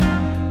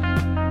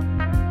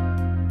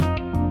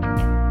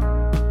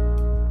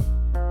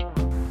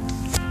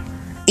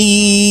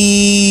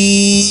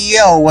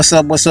Yo, what's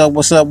up,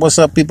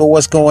 people?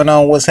 What's going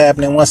on? What's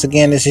happening? Once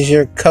again, this is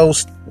your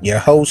host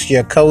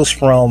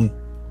from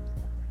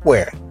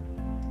where?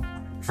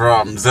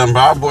 From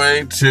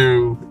Zimbabwe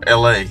to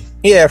LA.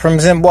 Yeah, from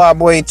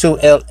Zimbabwe to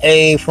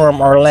LA, from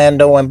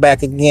Orlando and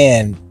back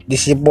again.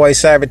 This is your boy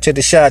Cyber to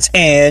the Shots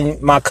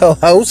and my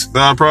co-host,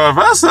 the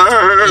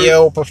Professor.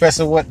 Yo,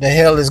 Professor, what the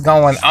hell is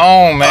going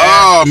on, man?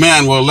 Oh,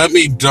 man, well, let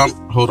me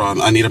hold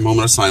on, I need a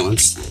moment of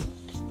silence.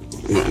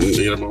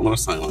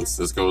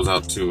 This goes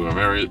out to a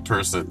very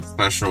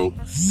special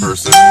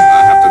person. I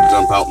have to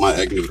dump out my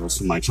egg noodles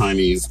from my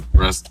Chinese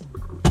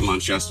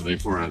lunch yesterday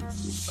for a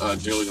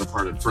dearly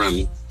departed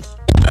friend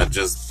that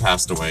just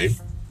passed away.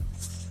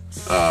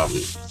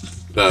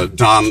 The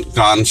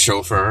Don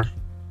chauffeur,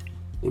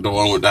 the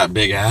one with that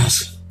big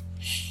ass.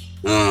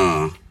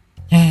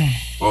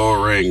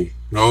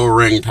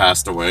 Ring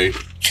passed away.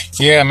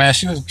 Yeah, man,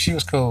 she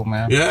was cool,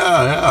 man.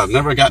 Yeah,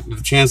 never got the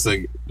chance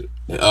to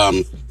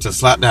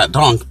slap that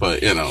donk,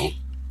 but you know,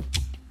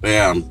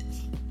 damn.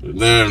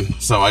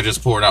 So I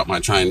just poured out my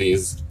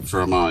Chinese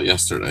from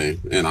yesterday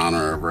in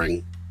honor of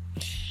Ring.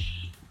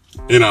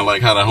 You know,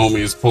 like how the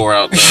homies pour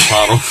out their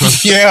bottle.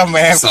 Yeah,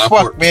 man.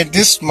 Fuck, man,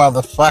 this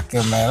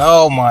motherfucker, man.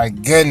 Oh my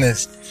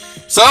goodness.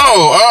 So,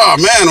 oh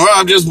man, well,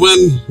 I just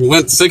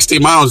went 60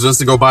 miles just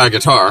to go buy a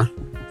guitar.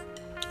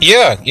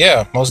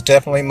 Yeah, most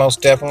definitely.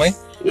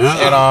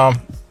 Yeah.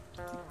 And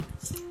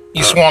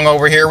you swung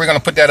over here. We're gonna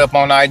put that up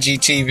on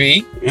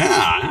IGTV.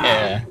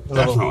 Yeah,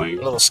 definitely.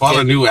 A little lot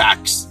of new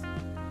acts.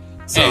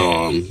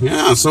 So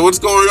yeah. So what's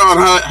going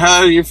on? How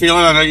are you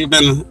feeling? I know you've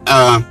been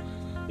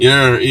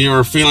you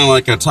were feeling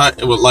like a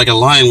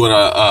lion with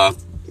a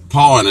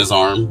paw in his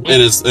arm,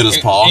 in his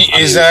paw.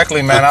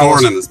 Exactly, man. A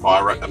thorn in his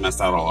paw. I messed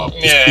that all up.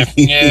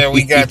 Yeah,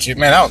 we got you,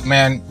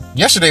 man.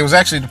 Yesterday was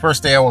actually the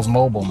first day I was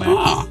mobile,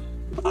 man.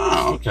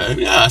 Oh, okay.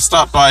 Yeah, I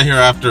stopped by here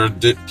after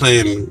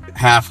playing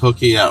half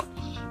hooky out.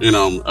 You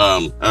know,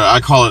 I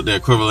call it the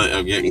equivalent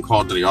of getting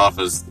called to the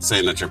office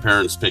saying that your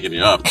parents picking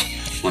you up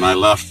when I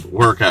left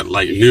work at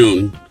like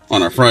noon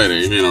on a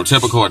Friday. You know,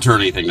 typical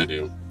attorney thing to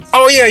do.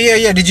 Oh,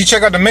 yeah. Did you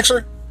check out the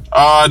mixer?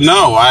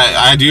 No,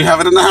 I do have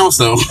it in the house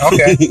though.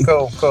 Okay,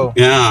 cool.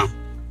 Yeah.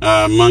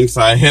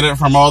 I hid it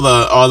from all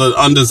the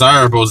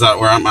undesirables that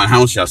were at my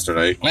house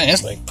yesterday. Man,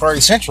 it's like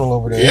Party Central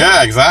over there.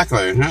 Yeah,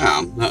 exactly.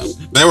 Yeah,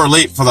 they were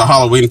late for the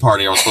Halloween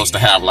party I was supposed to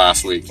have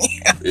last week.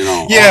 You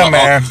know. Yeah,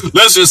 man.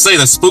 Let's just say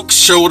the spooks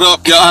showed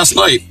up last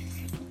night.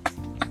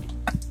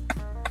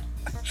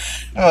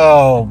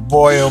 Oh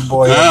boy.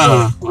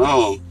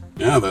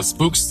 Yeah, the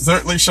spooks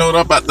certainly showed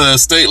up at the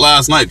estate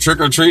last night, trick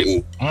or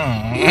treating.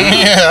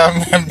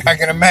 Yeah, I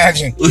can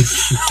imagine.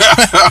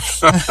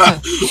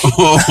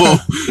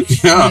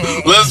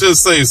 Let's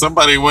just say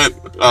somebody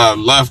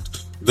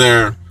left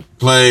there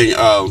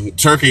playing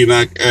turkey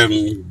neck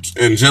and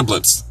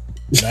giblets.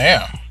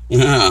 Damn.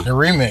 Yeah. The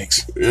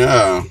remix.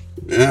 Yeah.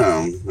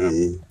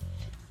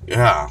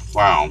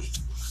 Wow.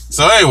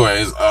 So,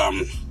 anyways,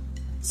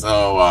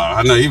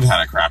 I know you've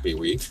had a crappy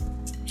week.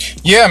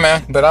 Yeah,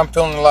 man, but I'm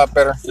feeling a lot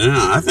better.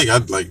 Yeah, I think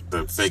I'd like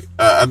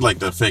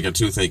to fake a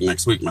toothache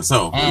next week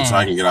myself, so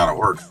I can get out of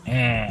work.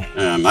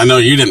 And I know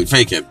you didn't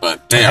fake it,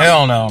 but damn.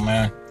 Hell no,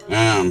 man.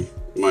 Damn,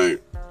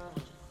 like,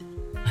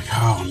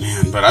 oh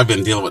man, but I've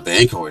been dealing with the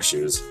ankle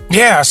issues.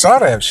 Yeah, I saw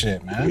that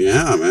shit, man.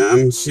 Yeah,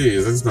 man.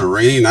 Jeez, it's been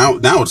raining now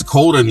it's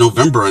cold in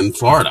November in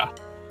Florida.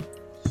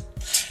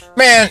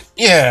 Man,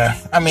 yeah.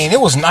 I mean, it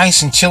was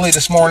nice and chilly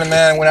this morning,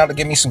 man. I went out to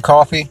get me some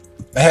coffee.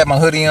 I had my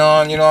hoodie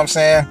on, you know what I'm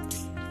saying?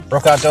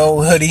 Broke out the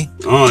old hoodie.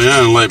 Oh,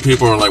 yeah, and like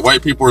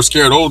white people are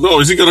scared. Oh, no,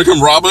 is he gonna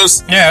come rob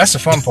us? Yeah, that's the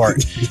fun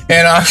part.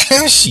 And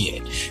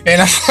shit.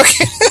 And I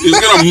fucking... He's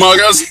gonna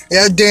mug us?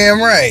 Yeah, damn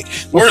right.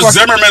 Where's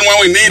Zimmerman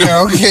when we need him?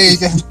 Okay,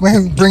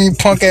 bring your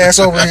punk ass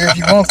over here if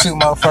you want to,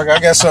 motherfucker. I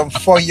got something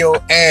for your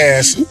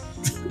ass,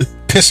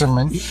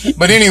 pisserman.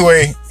 But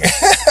anyway...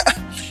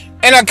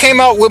 And I came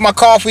out with my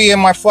coffee and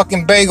my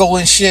fucking bagel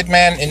and shit,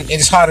 man, and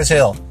it's hot as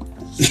hell.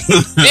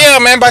 Yeah,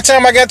 man, by the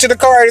time I got to the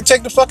car, I had to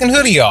take the fucking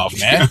hoodie off,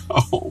 man.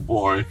 Oh,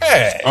 boy.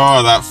 Yeah.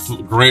 Oh, that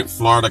great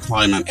Florida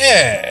climate.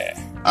 Yeah.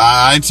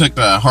 I took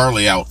the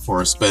Harley out for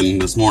a spin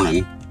this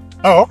morning.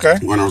 Oh, okay.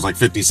 When it was like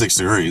 56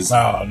 degrees.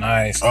 Oh,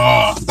 nice.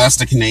 Oh, that's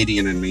the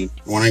Canadian in me.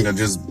 Wanting to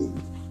just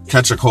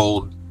catch a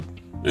cold,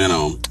 you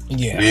know,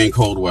 be in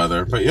cold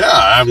weather. But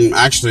yeah, I'm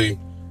actually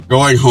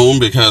going home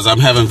because I'm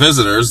having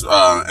visitors in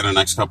the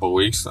next couple of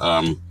weeks.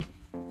 The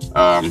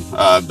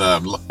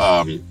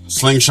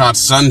Slingshot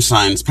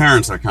Sunshine's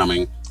parents are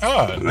coming.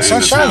 Oh, the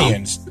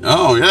Sunshinians.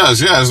 Oh,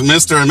 yes.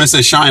 Mr. and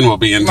Mrs. Shine will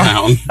be in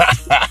town.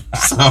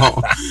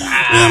 So,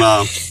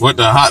 and with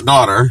the hot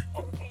daughter.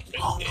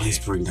 Oh, please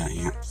bring that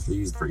aunt.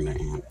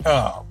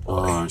 Oh,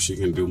 boy. Oh, she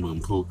can do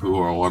Mumpuku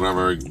or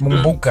whatever.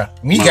 Mumbuka.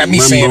 You got me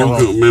saying it wrong.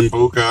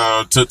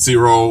 Mimbuka, Tootsie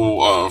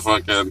Roll,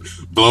 fucking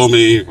blow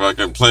me,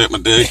 fucking play at my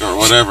dick or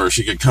whatever.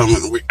 She could come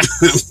and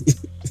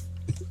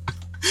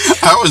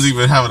I was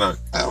even having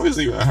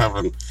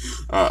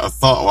a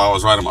thought while I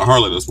was riding my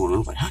Harley this morning. I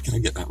was like, how can I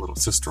get that little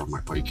sister on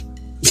my bike?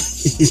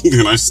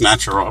 And I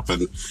snatch her up,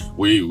 and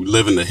we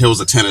live in the hills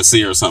of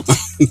Tennessee or something.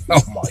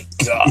 Oh my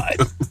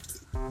God!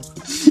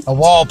 Of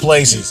all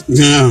places.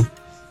 Yeah.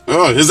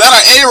 Oh, is that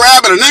an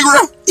Arab and a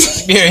Negro?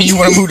 Yeah, you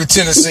want to move to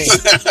Tennessee?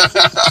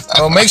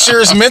 Well, make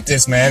sure it's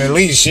Memphis, man. At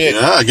least shit.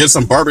 Yeah, get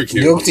some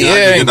barbecue. Go to,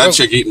 yeah, get that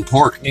chick eating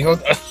pork. You go,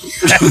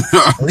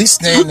 at least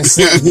stay in the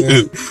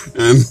city.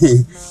 and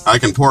I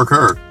can pork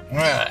her.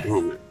 Right.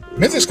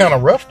 Memphis kind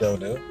of rough though,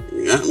 dude.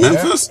 Yeah,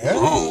 Memphis.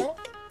 Yeah.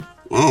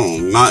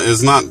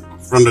 It's not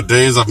from the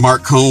days of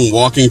Mark Cohn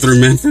walking through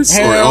Memphis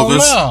or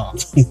Elvis. No.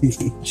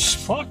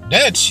 Fuck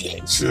that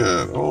shit. Shit.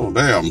 Oh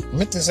damn.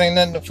 Memphis ain't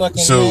nothing to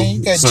fucking. Man.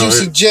 You got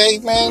Juicy J,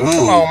 man. Oh,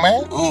 come on,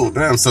 man. Oh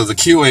damn. So the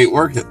Q ain't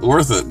worth it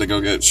to go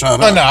get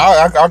shot up. No,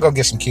 I'll go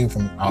get some Q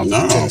from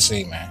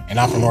Tennessee, man. And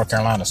I'm from North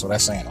Carolina, so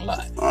that's saying a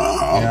lot. You know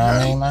what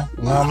I mean, man?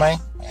 You know what I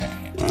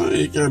mean?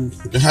 You can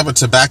have a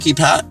tobacco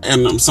pat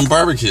and some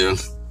barbecue.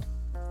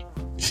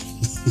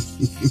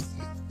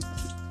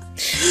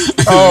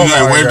 Oh, you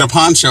my waved God. a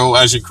poncho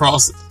as you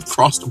cross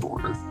the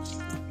border.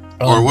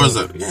 Or was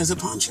it? Yeah, is it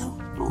poncho?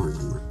 I don't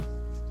remember.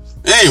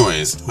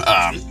 Anyways,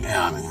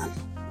 yeah, man.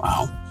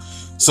 Wow.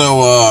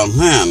 So,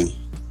 man,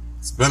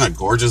 it's been a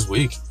gorgeous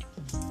week.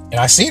 And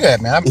I see that,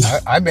 man.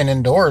 I've been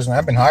indoors, man.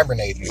 I've been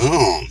hibernating.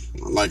 Oh,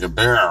 like a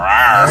bear.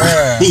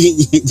 Yeah.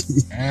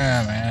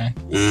 Yeah, man.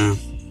 Yeah.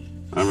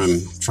 I've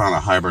been trying to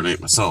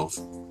hibernate myself.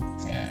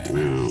 Yeah.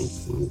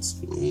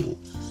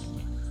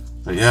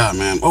 But yeah,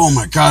 man. Oh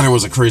my God, it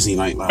was a crazy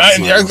night last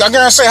night. I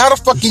gotta say, how the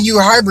fuck can you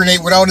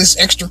hibernate with all this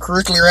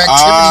extracurricular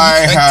activity?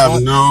 I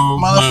have no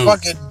clue.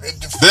 Motherfucking.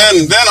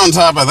 Then on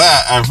top of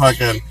that,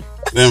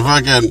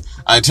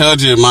 I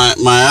told you my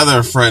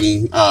other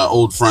friend,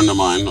 old friend of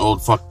mine,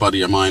 old fuck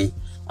buddy of mine,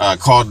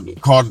 called.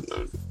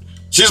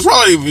 She's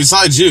probably,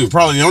 besides you,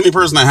 probably the only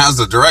person that has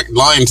the direct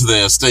line to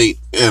the estate.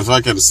 And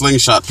fucking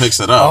Slingshot picks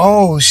it up.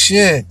 Oh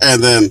shit!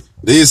 And then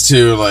these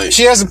two, like,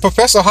 she has a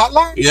professor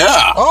hotline.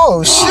 Yeah.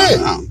 Oh shit!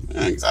 Yeah,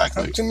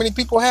 exactly. Too many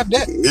people have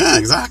that. Yeah,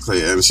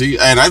 exactly.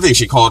 And I think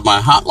she called my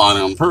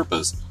hotline on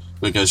purpose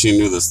because she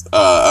knew this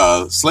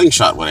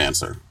Slingshot would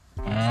answer.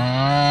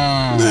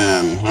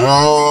 And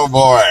oh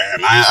boy,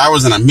 and I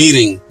was in a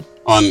meeting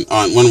on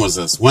when was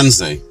this?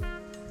 Wednesday.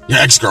 Your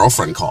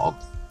ex-girlfriend called.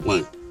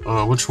 Like,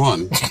 which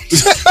one?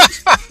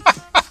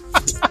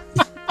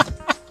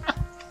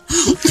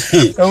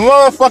 The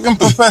motherfucking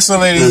professor,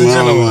 ladies and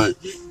gentlemen. Like,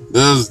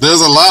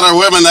 there's a lot of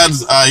women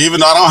that's even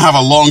though I don't have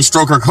a long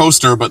stroker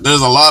coaster, but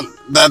there's a lot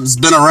that's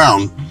been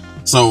around.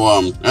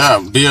 So yeah,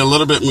 be a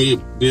little bit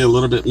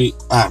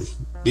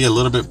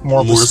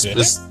more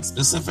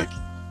specific.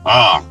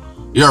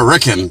 You're a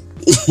Rican.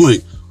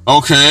 Like,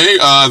 okay,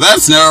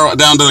 that's narrow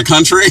down to the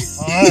country.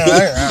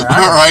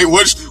 All right.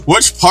 Which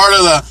part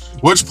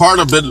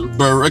of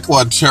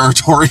Boricua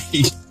territory?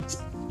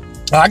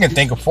 I can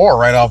think of 4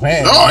 right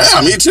offhand. Oh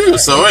yeah, me too.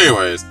 So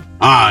anyways,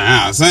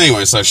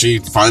 so she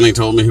finally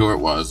told me who it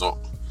was,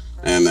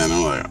 and then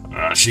I'm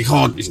like, she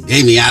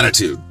gave me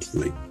attitude.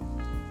 Like,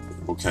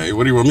 okay,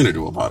 what do you want me to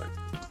do about it?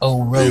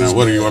 Oh, Rose. You know,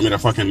 what do you want me to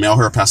fucking mail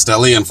her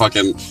pastelli and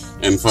fucking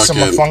some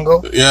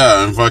mofongo?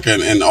 Yeah, and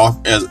fucking and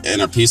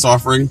a peace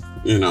offering.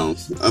 You know,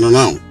 I don't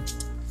know.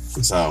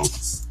 So,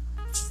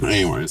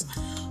 anyways,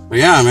 but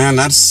yeah, man,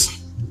 that's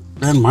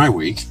been my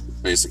week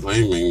basically.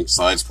 I mean,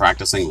 besides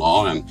practicing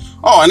law and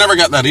I never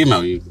got that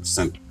email you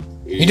sent.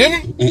 You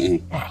didn't?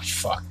 Mm-mm. Oh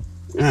fuck.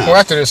 Yeah. Well,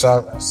 after this,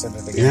 I'll send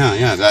it again.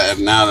 Yeah.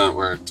 Now that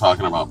we're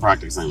talking about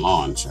practicing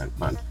law and shit,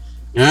 but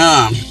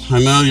yeah, I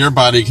know your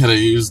body could have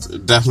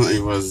used. Definitely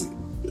was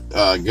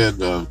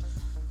good.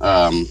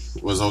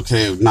 Was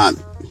okay with not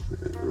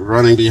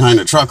running behind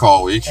a truck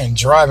all week and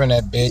driving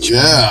that bitch.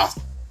 Yeah,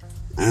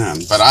 man.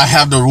 But I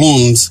have the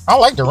wounds. I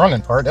like the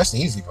running part. That's the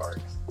easy part.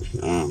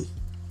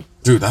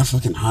 Dude, that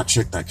fucking hot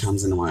chick that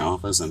comes into my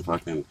office and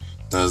fucking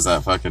does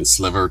that fucking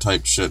Sliver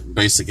type shit,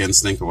 Basic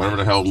Instinct or whatever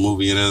the hell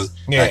movie it is,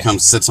 that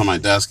comes, sits on my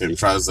desk and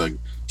tries to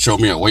show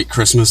me a white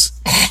Christmas.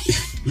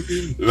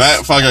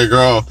 That fucking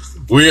girl,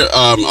 we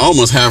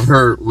almost have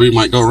her, we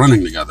might go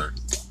running together.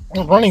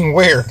 Running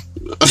where?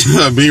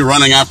 Be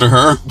running after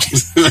her,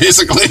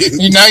 basically.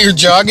 Now you're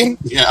jogging?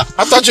 Yeah.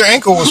 I thought your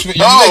ankle was... It'll be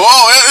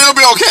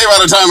okay by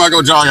the time I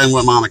go jogging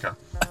with Monica.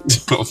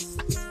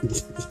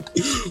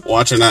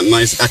 Watching that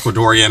nice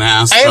Ecuadorian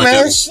ass. Hey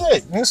man,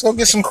 shit. Let's go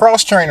get some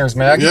cross trainers,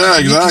 man. Yeah,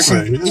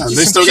 exactly.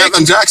 They still got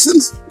them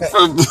Jacksons?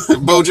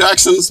 Bo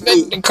Jacksons?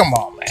 Come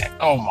on, man.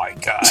 Oh my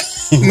God.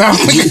 No. I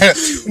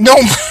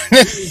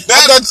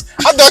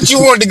thought you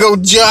wanted to go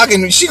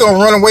jogging. She gonna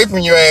run away from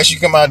your ass. You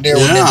come out there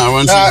with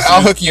it.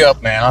 I'll hook you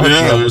up, man.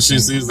 When she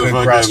sees the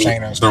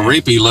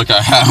rapey look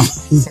I have.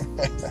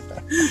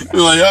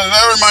 Like,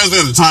 that reminds me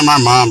of the time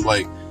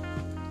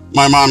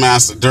my mom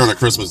asked during the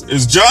Christmas,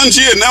 is John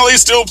Gianelli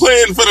still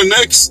playing for the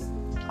Knicks?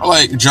 I'm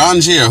like,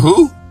 John Gia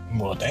who?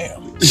 Well,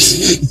 damn.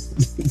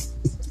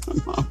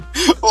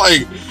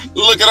 Like,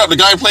 look it up. The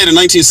guy played in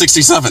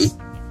 1967.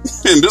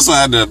 And this one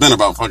had to have been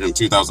about fucking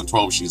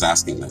 2012. She's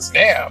asking this.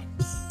 Damn.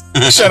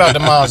 Shout out to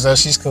Moms though.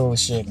 She's cool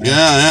as shit, man.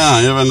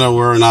 Yeah. Even though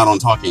we're not on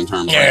talking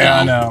terms. Yeah,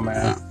 right now. I know, man.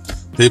 Yeah.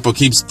 People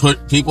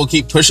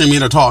keep pushing me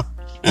to talk,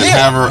 and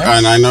Yeah.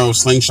 and I know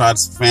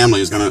Slingshot's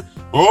family is gonna.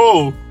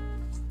 Oh,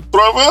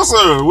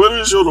 Professor, where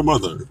is your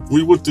mother?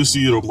 We want to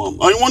see your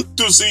mom. I want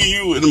to see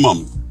you and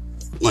mom.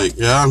 Like,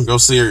 yeah, go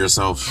see her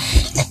yourself.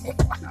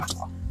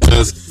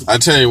 Because I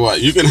tell you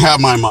what, you can have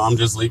my mom.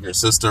 Just leave your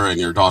sister and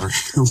your daughter,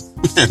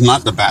 and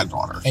not the bad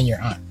daughter. And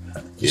your aunt.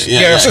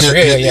 Yeah, sister.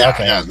 Yeah,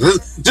 okay. Yeah.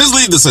 Just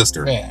leave the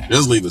sister. Yeah.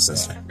 Just leave the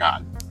sister.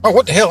 God. Oh,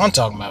 what the hell I'm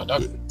talking about,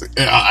 dog?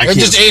 I can't.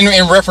 Just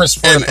in reference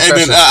for And the then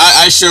professor.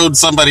 I showed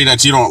somebody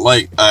that you don't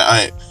like.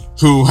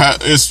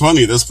 It's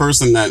funny. This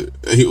person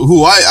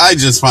who I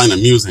just find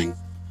amusing,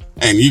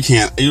 and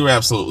you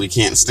absolutely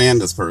can't stand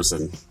this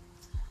person.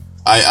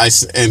 I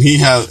sent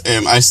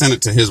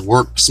it to his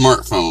work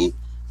smartphone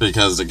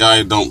because the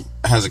guy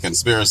has a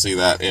conspiracy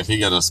that if he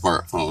got a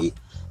smartphone,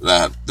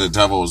 that the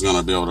devil was going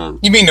to be able to.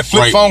 You mean the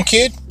flip phone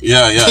kid?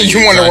 Yeah.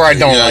 You wonder where I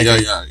don't like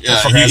it.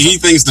 Yeah. He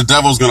thinks the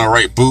devil's going to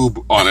write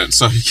boob on it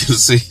so he can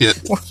see it.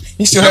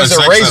 He still has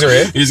a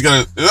razor, He's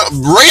got a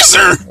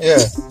razor. Yeah.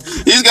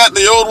 He's got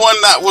the old one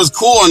that was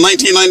cool in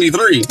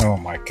 1993. Oh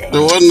my god.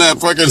 The one that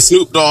fucking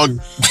Snoop Dogg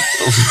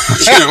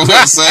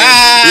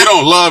said, "You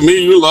don't love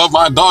me, you love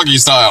my doggy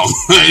style."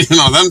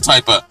 Them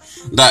type of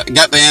that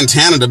got the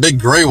antenna, the big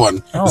gray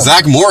one. Oh.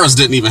 Zach Morris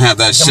didn't even have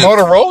that The shit.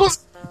 Motorola?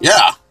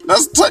 Yeah,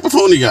 that's the type of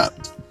phone he got.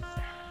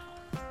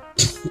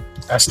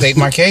 I state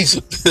my case.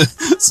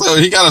 So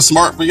he got an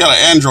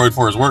Android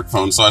for his work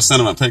phone. So I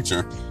sent him a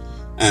picture,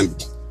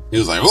 and he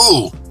was like,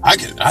 "Ooh, I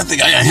think I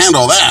can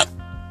handle that."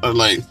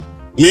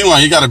 Meanwhile,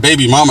 he got a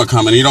baby mama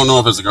coming. You don't know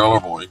if it's a girl or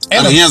boy.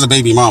 He has a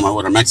baby mama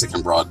with a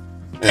Mexican broad.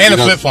 And a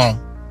flip phone.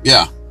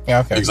 Yeah. Yeah,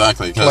 okay.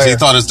 Exactly. Because he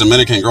thought his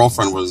Dominican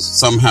girlfriend was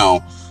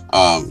somehow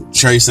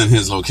tracing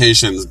his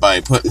locations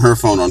by putting her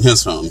phone on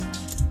his phone.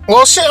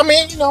 Well, shit, I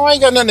mean, I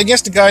ain't got nothing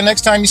against the guy.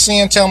 Next time you see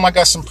him, tell him I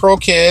got some Pro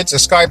Kids, a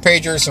Sky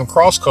Pager, and some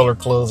cross-color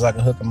clothes I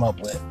can hook him up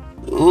with.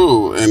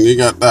 Ooh, and you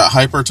got that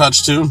Hyper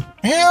Touch too?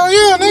 Hell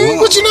yeah, nigga.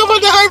 What you know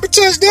about the Hyper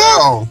Touch,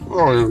 dog?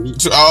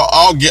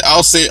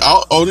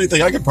 Only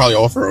thing I could probably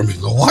offer him is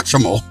a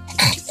Watchable.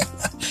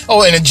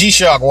 Oh, and a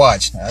G-Shock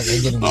watch. I'll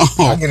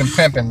get him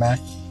pimping, man.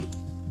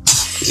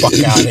 Fuck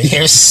out of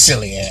here,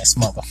 silly ass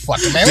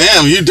motherfucker, man.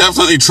 Damn, you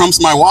definitely trumps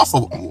my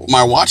Watchable.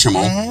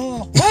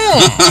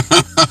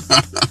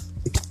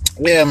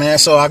 Yeah, man.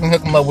 So I can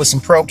hook him up with some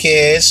Pro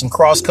Kids, some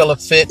cross-color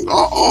fit, and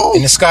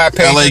the Sky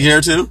Pager. LA Gear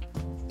too?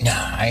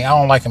 Nah, I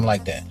don't like him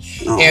like that.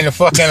 Oh. And the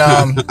fucking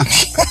How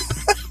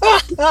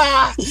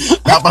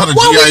about a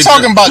Why are we G.I.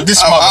 talking about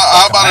this motherfucker?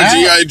 How about a man?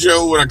 G.I.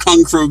 Joe with a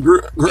Kung Fu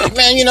grip?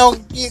 Man,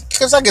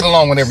 because I get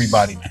along with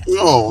everybody, man.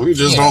 No, you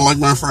just don't like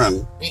my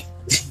friend.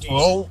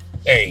 Well,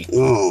 hey.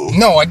 Oh.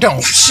 No, I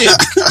don't. Shit.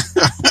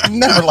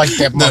 Never liked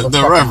that motherfucker.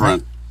 The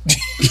Reverend.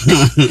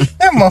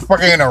 That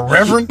motherfucker ain't a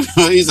reverend.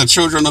 He's a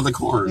Children of the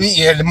Corn.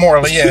 Yeah,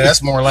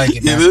 that's more like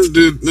it, Yeah, man.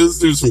 this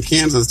dude's from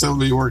Kansas telling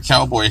me you wear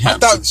cowboy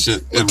hats and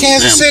shit.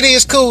 Kansas City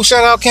is cool.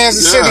 Shout out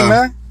Kansas City,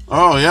 man.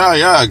 Oh,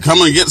 yeah.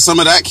 Come and get some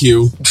of that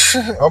Q.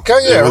 Okay,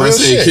 yeah, when I real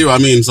say shit. Q, I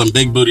mean some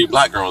big booty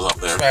black girls up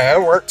there. Yeah,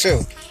 that'll work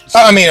too.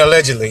 I mean,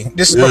 allegedly.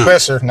 This is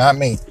Professor, not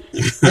me.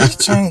 He's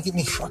trying to get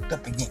me fucked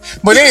up again.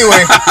 But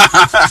anyway.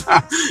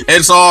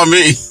 It's all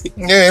me.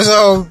 Yeah, it's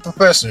all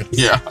Professor.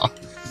 Yeah.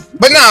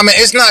 But nah, man,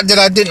 it's not that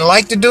I didn't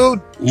like the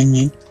dude.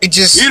 Mm-hmm. It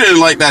just... You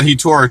didn't like that he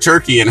tore a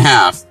turkey in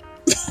half.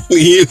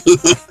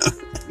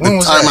 When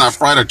was When that? I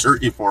fried a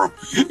turkey for him,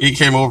 he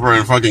came over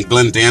and fucking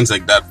Glenn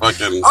Danzig that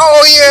fucking...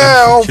 Oh,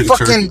 yeah. fucking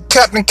Fucking turkey.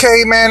 Captain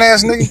Caveman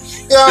ass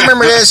nigga. Yeah, I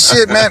remember that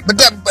shit, man. But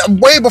that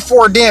way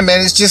before then,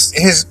 man, it's just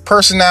his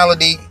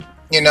personality,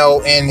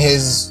 and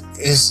his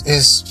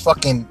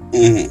fucking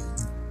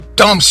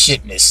dumb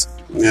shitness.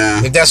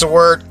 Yeah. If that's a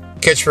word,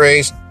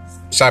 catchphrase,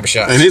 cyber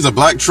shot. And he's a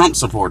black Trump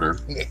supporter.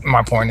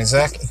 My point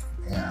exactly.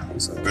 Yeah.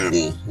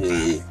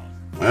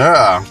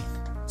 Yeah.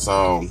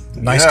 So,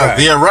 Nice yeah, guy.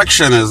 the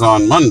erection is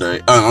on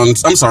Monday. On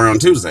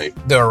Tuesday.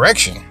 The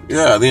erection.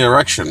 Yeah, the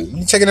erection.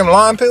 You taking them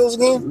lime pills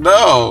again?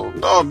 No,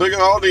 nigga, I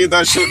don't need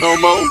that shit no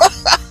more.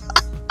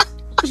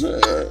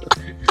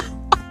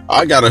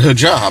 I got a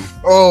hijab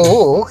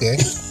Oh, okay.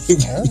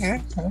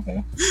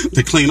 Okay.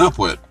 to clean up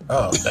with.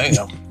 Oh,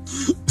 damn.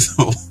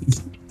 So,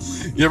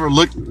 you ever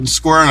look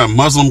square in a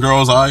Muslim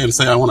girl's eye and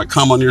say, "I want to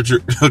come on your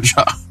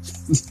hijab"?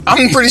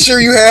 I'm pretty sure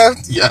you have.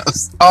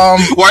 Yes.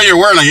 Why you're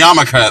wearing a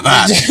yarmulke at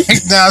that?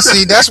 Now,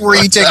 see, that's where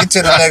you take it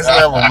to the next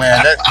level,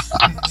 man.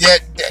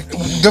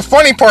 The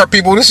funny part,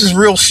 people, this is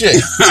real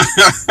shit.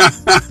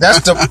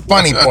 That's the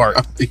funny part.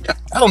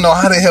 I don't know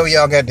how the hell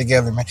y'all got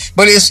together, man.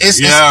 But it's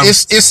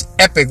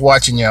epic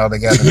watching y'all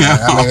together, man.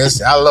 I mean,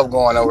 I love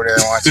going over there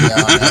and watching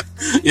y'all, man.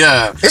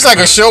 Yeah. It's like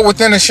a show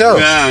within a show.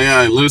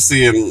 Yeah.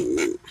 Lucy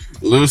and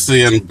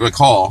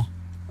Bacall.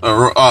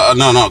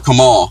 No,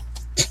 Kamal.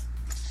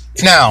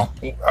 Now,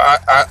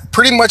 I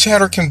pretty much had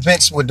her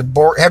convinced with the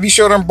Boris. Have you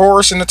showed her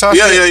Boris and Natasha?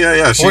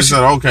 Yeah. She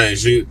said,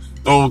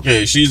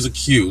 okay, she's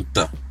cute.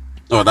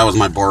 Oh, that was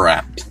my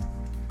Borat.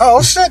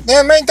 Oh shit,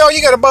 damn man, thought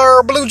you gotta buy her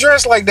a blue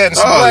dress like that. And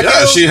some black yeah,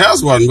 heels. she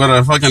has one, but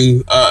a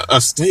fucking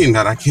a stain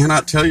that I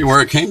cannot tell you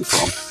where it came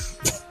from.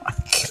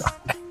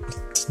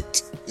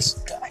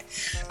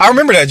 I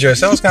remember that dress.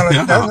 That was kind of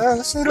Yeah. that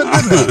looked good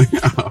now.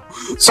 Yeah.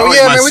 So I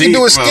yeah, like man, my we can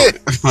do a seat,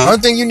 skit. well,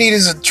 Only thing you need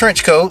is a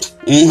trench coat,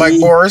 Mhm. like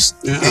Boris,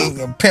 Yeah. and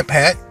a pimp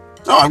hat.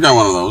 Oh, I've got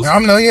one of those. I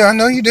know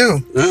you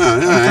do.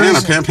 Yeah, and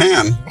a pimp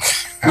hand.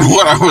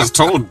 What I was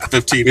told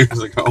 15 years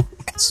ago.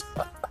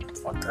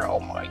 Fucker, oh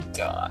my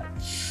god.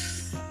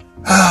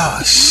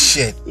 Oh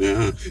shit.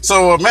 Yeah.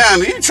 So, man,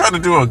 you tried to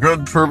do a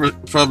good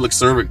public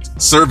cervix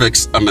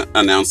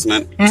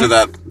announcement to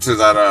that,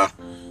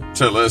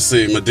 let's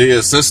see,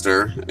 Medea's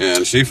sister,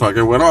 and she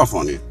fucking went off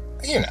on you.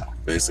 You know,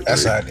 Basically,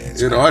 that's how it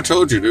is. You know, I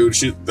told you, dude.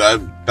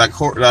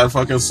 That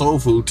fucking soul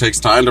food takes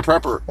time to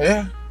prep her.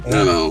 Yeah. You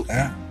know.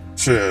 Yeah.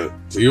 Shit.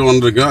 You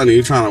under the gun, and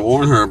you trying to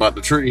warn her about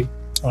the tree.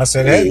 I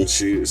said, hey, And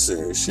she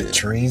said, shit. the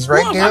tree's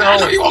right Well, there. I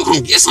know you want to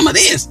come get some of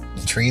this.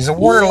 The tree's a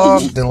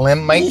waterlogged. The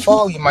limb might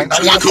fall. You might not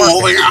I'm want not to come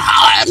over here and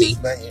holler at me.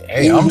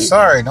 Hey, I'm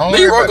sorry. Don't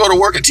Leroy worry go to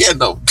work at 10,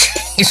 though.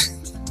 It's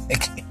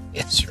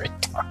retarded.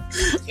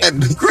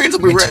 And greens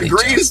will be ready.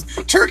 Greens,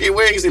 turkey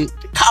wings, and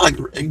collard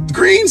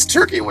greens,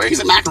 turkey wings,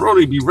 and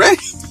macaroni will be ready.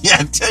 Yeah,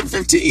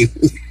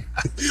 10:15.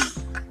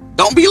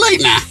 Don't be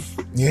late now.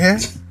 Yeah.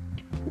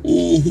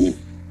 Mm-hmm.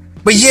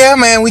 But yeah,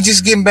 man, we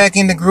just getting back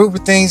in the groove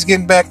of things,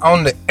 getting back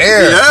on the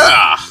air.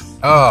 Yeah.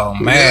 Oh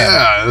man.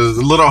 Yeah. It was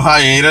a little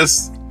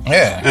hiatus.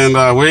 Yeah. And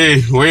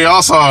we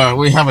also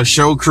have a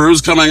show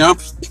cruise coming up.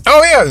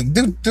 Oh yeah.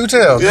 Do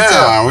tell.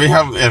 Yeah, we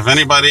have. If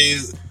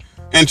anybody's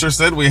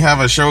interested, we have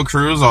a show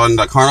cruise on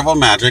the Carnival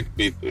Magic,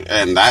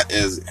 and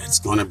it's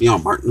going to be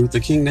on Martin Luther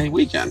King Day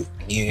weekend.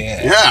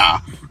 Yeah. Yeah,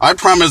 I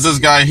promised this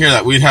guy here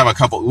that we'd have a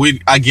couple.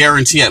 I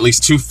guarantee at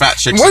least 2 fat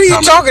chicks. What are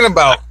you talking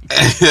about?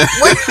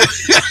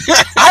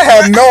 I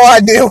have no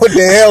idea what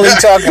the hell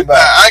he's talking about.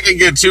 I can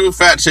get 2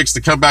 fat chicks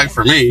to come back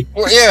for me.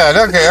 Well, yeah.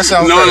 Okay. That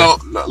sounds good.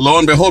 No. Lo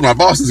and behold, my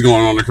boss is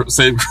going on the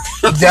same.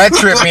 That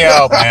tripped me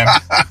out, man.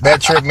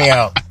 That tripped me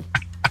out.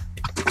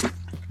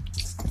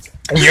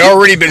 You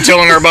already been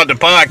telling her about the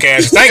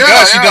podcast. Thank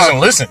God she doesn't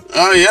listen.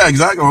 Oh yeah,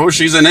 exactly. Well,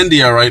 she's in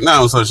India right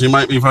now, so she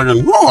might be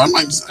fucking.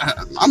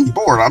 I'm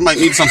bored. I might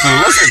need something to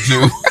listen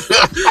to.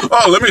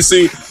 Oh, let me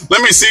see.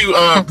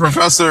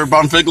 Professor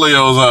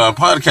Bonfiglio's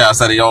podcast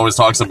that he always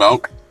talks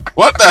about.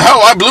 What the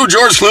hell? I blew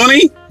George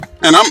Clooney,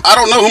 and I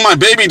don't know who my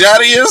baby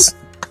daddy is.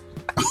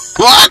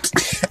 What?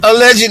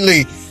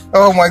 Allegedly.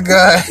 Oh my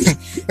God.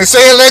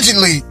 Say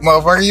allegedly,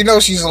 motherfucker. You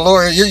know she's a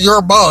lawyer. You're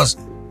a boss.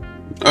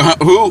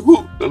 Who?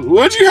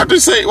 What'd you have to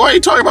say? Why are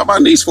you talking about my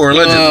niece for,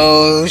 allegedly?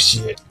 Oh,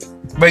 shit.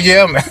 But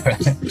yeah,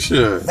 man.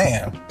 Shit.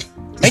 Man.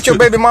 Ain't your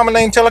baby mama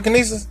named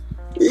Telekinesis?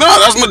 No,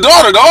 that's my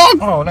daughter, dog.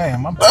 Oh,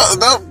 damn.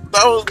 That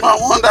was my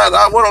one that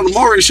I went on the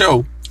Maury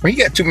show. Well, you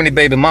got too many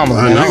baby mamas,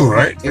 I man. know,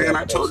 right? Yeah, And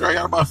I told you I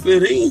got about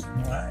 15.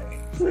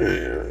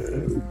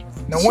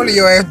 No wonder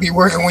your ass be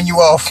working when you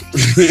off.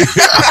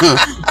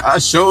 I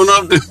showing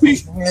up to be.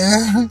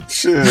 Yeah.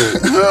 Shit.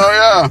 Hell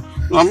yeah.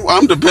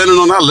 I'm depending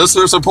on that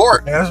listener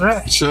support. That's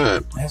right.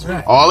 Shit. That's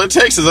right. All it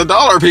takes is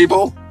 $1,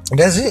 people.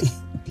 That's it.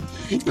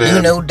 Yeah.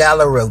 You know,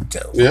 Dollar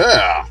Roto.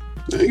 Yeah.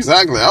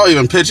 Exactly. I'll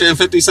even pitch in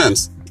 50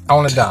 cents.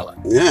 On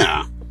 $1.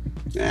 Yeah.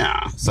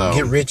 Yeah. So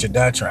Get rich or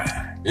die trying.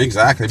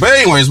 exactly. But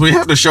anyways, we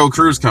have the show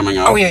cruise coming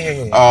up. Oh,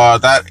 yeah.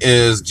 That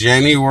is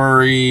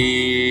January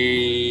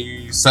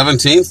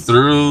 17th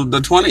through the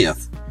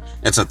 20th.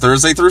 It's a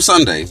Thursday through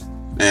Sunday.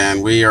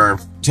 And we are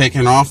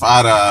taking off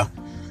out of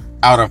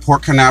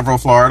Port Canaveral,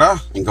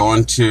 Florida, and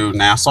going to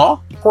Nassau.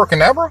 Port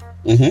Canaveral?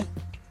 Mm-hmm.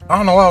 I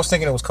don't know why I was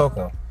thinking it was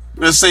Cocoa.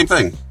 It's the same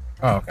thing.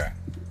 Oh, okay.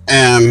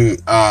 And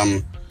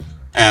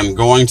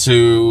going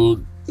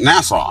to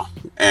Nassau.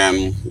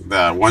 And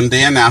 1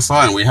 day in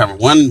Nassau, and we have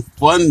one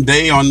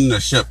day on the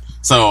ship.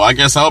 So I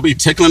guess I'll be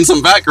tickling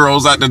some fat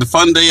girls at the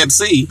fun day at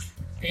sea.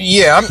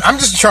 Yeah, I'm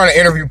just trying to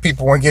interview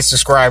people and get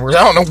subscribers.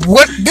 I don't know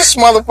what this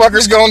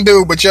motherfucker's gonna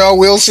do, but y'all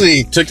will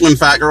see. Tickling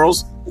fat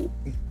girls?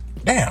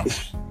 Damn.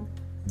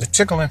 The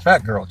Tickling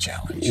Fat Girl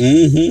Challenge.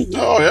 Mm-hmm.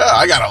 Oh, yeah.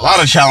 I got a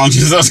lot of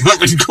challenges that's going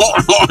to be going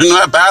on in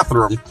that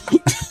bathroom.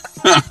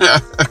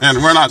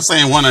 And we're not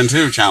saying 1 and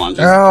 2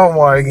 challenges. Oh,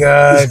 my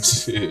God.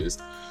 Jeez.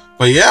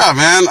 But yeah,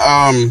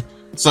 man.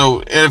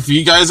 So if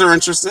you guys are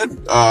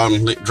interested,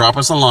 drop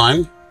us a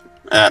line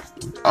at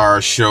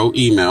our show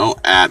email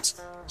at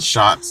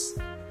step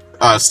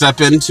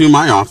into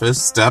my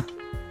office, step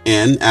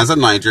in as a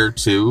Niger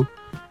to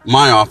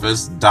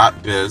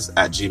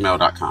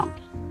myoffice.biz@gmail.com.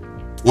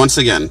 Once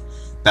again,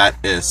 that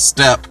is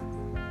step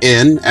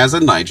in as a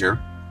Niger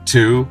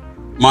to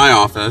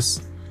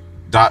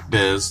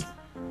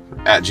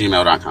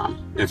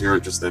myoffice.biz@gmail.com if you're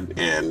interested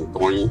in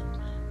going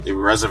the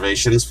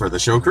reservations for the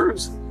show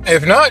cruise.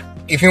 If not,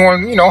 if you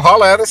want to,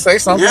 holler at us, say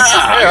something.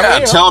 Yeah.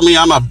 Tell me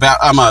I'm a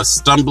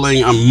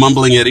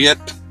mumbling idiot,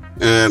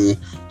 and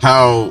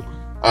how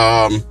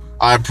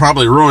I'm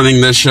probably ruining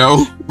this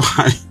show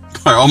by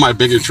all my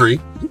bigotry.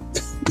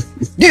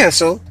 Yeah,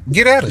 so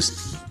get at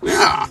us.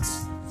 Yeah.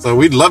 So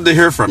we'd love to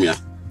hear from you.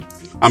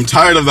 I'm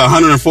tired of the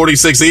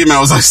 146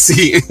 emails I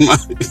see in my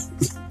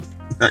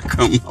that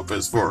come up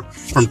as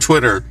from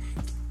Twitter.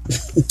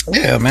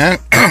 Yeah, man.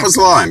 Drop us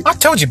a line. I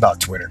told you about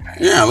Twitter, man.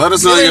 Yeah, let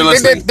us know you're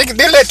listening.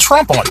 They let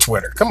Trump on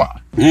Twitter. Come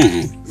on.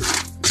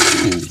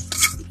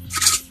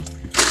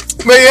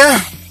 But yeah.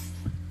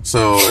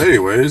 So,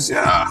 anyways,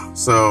 yeah.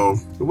 So,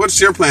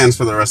 what's your plans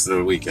for the rest of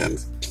the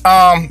weekend?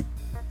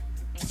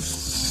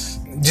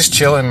 Just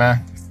chilling,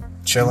 man.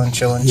 Chilling.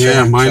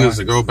 Yeah, mine is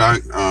to go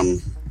back,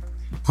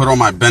 put on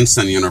my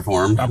Benson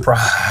uniform,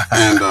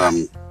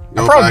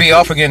 I'll probably be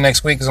off again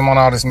next week because I'm on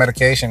all this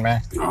medication,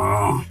 man.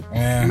 Oh,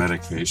 yeah.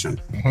 Medication.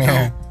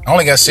 Yeah. I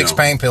only got 6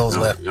 pain pills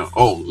left.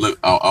 Oh,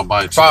 I'll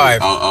buy 2.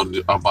 5.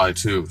 I'll buy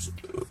 2.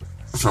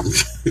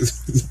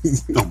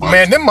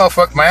 Man, them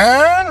motherfuckers,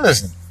 man.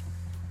 Listen,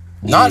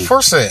 not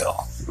for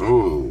sale.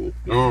 Oh,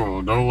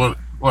 no,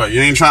 what?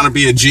 You ain't trying to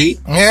be a G?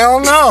 Hell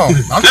no.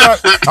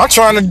 I'm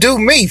trying to do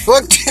me.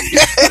 Fuck.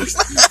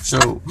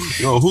 So,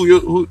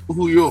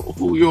 who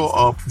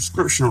your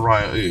prescription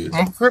writer is?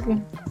 I'm a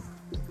cripple.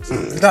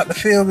 Dr.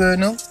 Feelgood,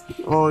 no?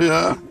 Oh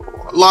yeah,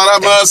 Lord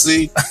have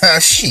mercy.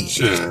 Shit.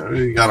 Yeah,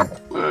 you got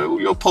who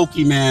your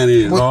Pokemon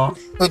is, huh?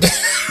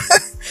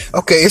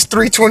 Okay, it's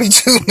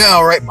 3:22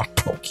 now, right? My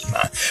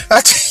Pokemon.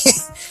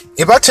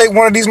 If I take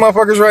one of these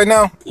motherfuckers right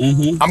now,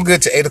 I'm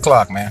good to 8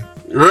 o'clock, man.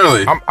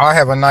 Really? I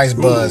have a nice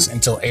buzz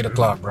until 8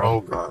 o'clock, bro. Oh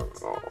god.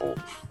 Oh.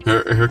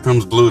 Here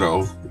comes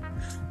Bluto.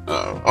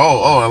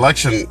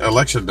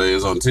 Election day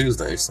is on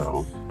Tuesday,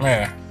 so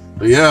yeah.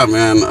 But yeah,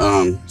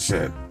 man.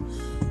 Shit.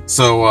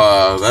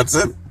 So that's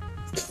it.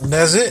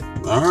 That's it.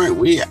 All right,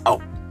 we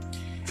out.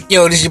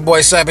 Yo, this is your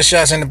boy Cyber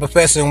Shots and the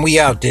Professor, and we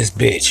out this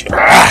bitch.